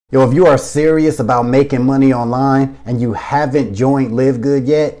Yo, if you are serious about making money online and you haven't joined Live Good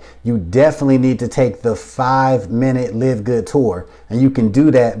yet, you definitely need to take the 5-minute Live Good tour. And you can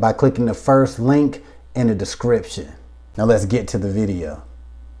do that by clicking the first link in the description. Now let's get to the video.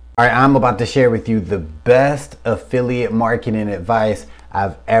 All right, I'm about to share with you the best affiliate marketing advice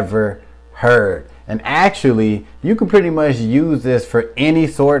I've ever heard. And actually, you can pretty much use this for any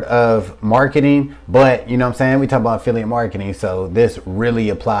sort of marketing, but you know what I'm saying? We talk about affiliate marketing, so this really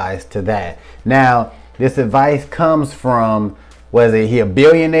applies to that. Now, this advice comes from, was he a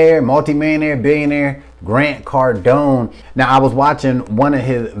billionaire, multimillionaire, billionaire? Grant Cardone. Now, I was watching one of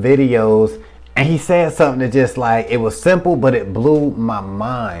his videos and he said something that just like, it was simple, but it blew my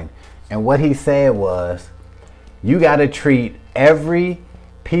mind. And what he said was, you got to treat every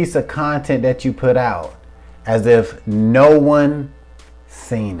piece of content that you put out as if no one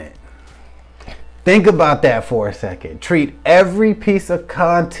seen it. Think about that for a second. Treat every piece of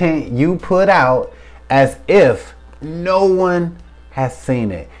content you put out as if no one has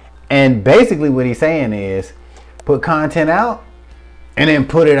seen it. And basically what he's saying is, put content out and then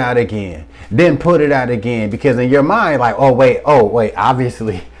put it out again, then put it out again, because in your mind, like, oh wait,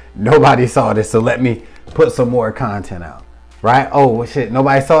 obviously nobody saw this, so let me put some more content out. Right? Oh shit,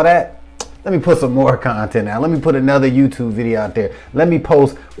 nobody saw that? Let me put some more content out. Let me put another YouTube video out there. Let me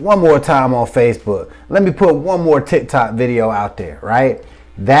post one more time on Facebook. Let me put one more TikTok video out there, right?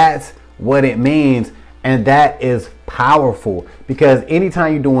 That's what it means. And that is powerful, because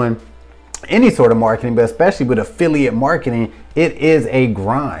anytime you're doing any sort of marketing, but especially with affiliate marketing, it is a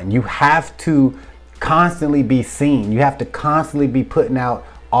grind. You have to constantly be seen. You have to constantly be putting out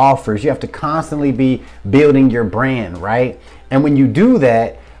offers. You have to constantly be building your brand, right? And when you do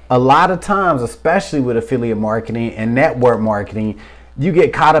that, a lot of times, especially with affiliate marketing and network marketing, you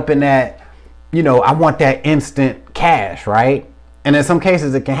get caught up in that, you know, I want that instant cash, right? And in some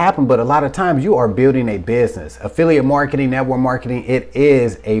cases it can happen, but a lot of times you are building a business. Affiliate marketing, network marketing, it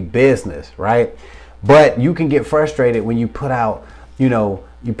is a business, right? But you can get frustrated when you put out, you know,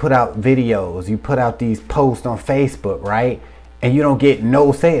 you put out videos, you put out these posts on Facebook, right? And you don't get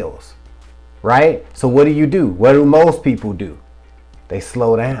no sales, right? So what do? What do most people do? They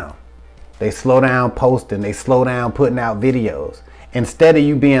slow down. They slow down posting. They slow down putting out videos. Instead of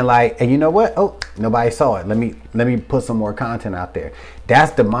you being like, hey, you know what? Oh, nobody saw it. Let me put some more content out there.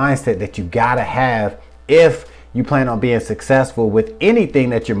 That's the mindset that you gotta have if you plan on being successful with anything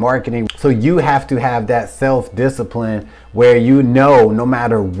that you're marketing. So you have to have that self-discipline where you know no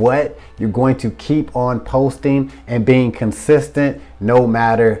matter what, you're going to keep on posting and being consistent no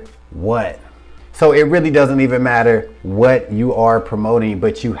matter what. So it really doesn't even matter what you are promoting,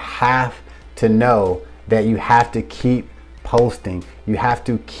 but you have to know that you have to keep posting. You have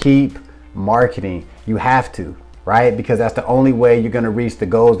to keep marketing. You have to, right? Because that's the only way you're going to reach the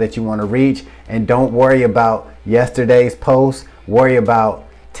goals that you want to reach. And don't worry about yesterday's post, worry about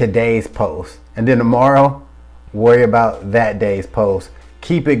today's post. And then tomorrow, worry about that day's post.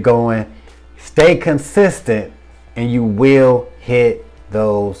 Keep it going, stay consistent, and you will hit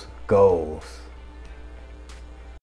those goals.